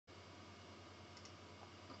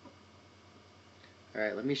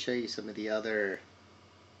Alright, let me show you some of the other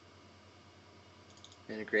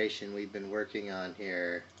integration we've been working on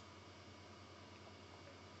here.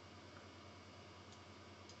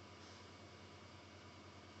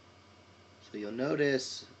 So you'll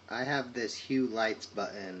notice I have this Hue Lights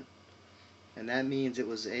button, and that means it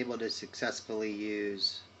was able to successfully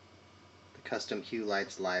use the custom Hue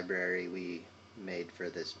Lights library we made for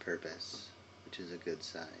this purpose, which is a good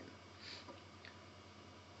sign.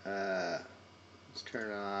 Let's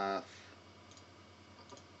turn off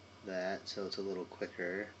that so it's a little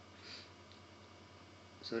quicker.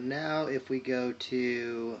 So now if we go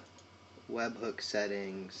to Webhook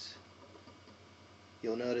settings,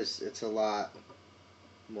 you'll notice it's a lot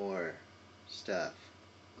more stuff.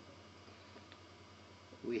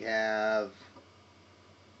 We have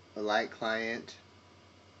a light client,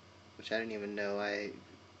 which I didn't even know, I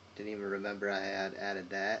didn't even remember I had added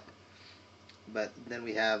that. But then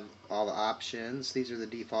we have all the options. These are the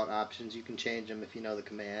default options. You can change them if you know the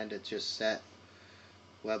command. It's just set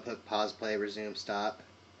webhook, pause, play, resume, stop,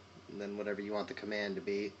 and then whatever you want the command to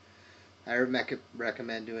be. I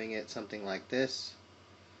recommend doing it something like this,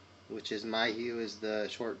 which is my hue is the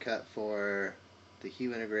shortcut for the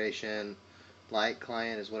hue integration. Light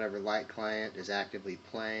client is whatever light client is actively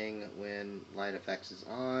playing when light effects is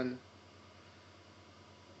on.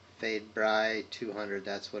 Fade bright 200,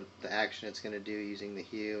 that's what the action it's going to do using the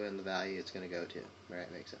hue and the value it's going to go to.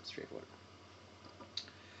 Right, makes sense, straightforward.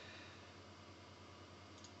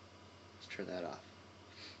 Let's turn that off.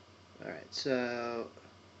 Alright, so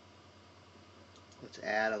let's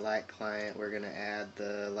add a light client. We're going to add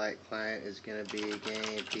the light client is going to be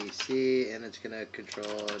game PC, and it's going to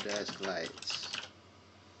control desk lights.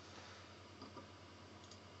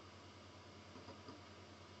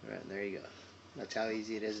 Alright, there you go. That's how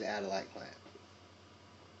easy it is to add a light client.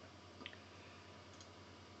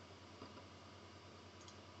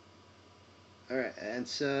 Alright, and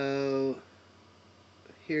so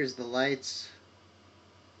here's the lights.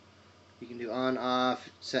 You can do on, off,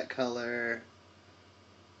 set color.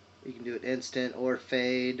 You can do it instant or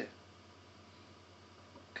fade.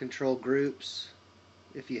 Control groups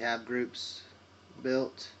if you have groups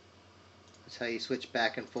built. That's how you switch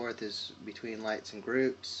back and forth, is between lights and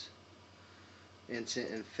groups. Instant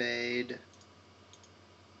and fade.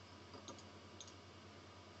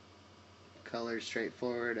 Color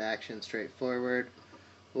straightforward, action straightforward.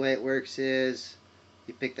 The way it works is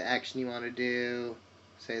you pick the action you want to do.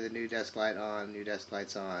 Say the new desk light on, new desk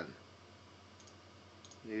light's on.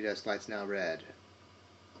 New desk light's now red.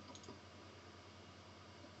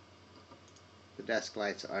 The desk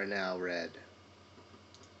lights are now red.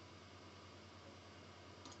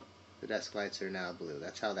 The desk lights are now blue.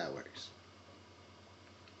 That's how that works.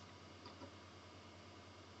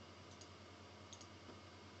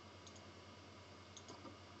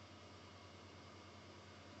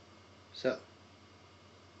 So,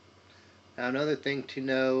 now another thing to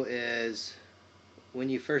know is when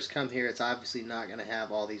you first come here, it's obviously not going to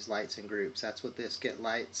have all these lights and groups. That's what this get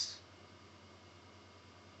lights.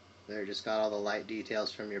 They're just got all the light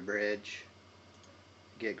details from your bridge.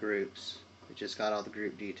 Get groups. It just got all the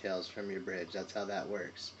group details from your bridge. That's how that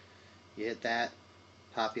works. You hit that,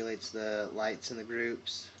 populates the lights and the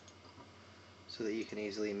groups so that you can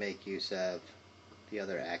easily make use of the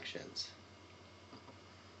other actions.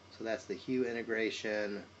 So that's the hue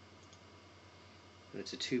integration, and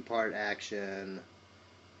it's a two-part action.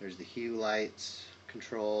 There's the hue lights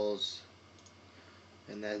controls,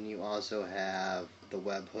 and then you also have the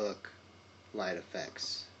webhook light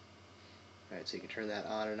effects. Alright, so you can turn that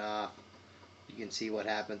on and off. You can see what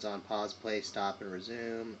happens on pause, play, stop, and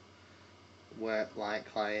resume. What light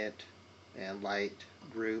client and light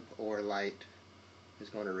group or light is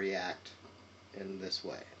going to react in this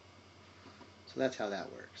way. So that's how that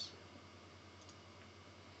works.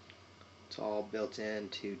 It's all built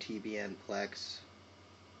into TBN-Plex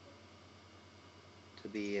to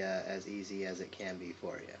be as easy as it can be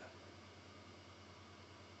for you.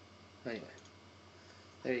 Anyway,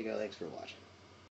 there you go. Thanks for watching.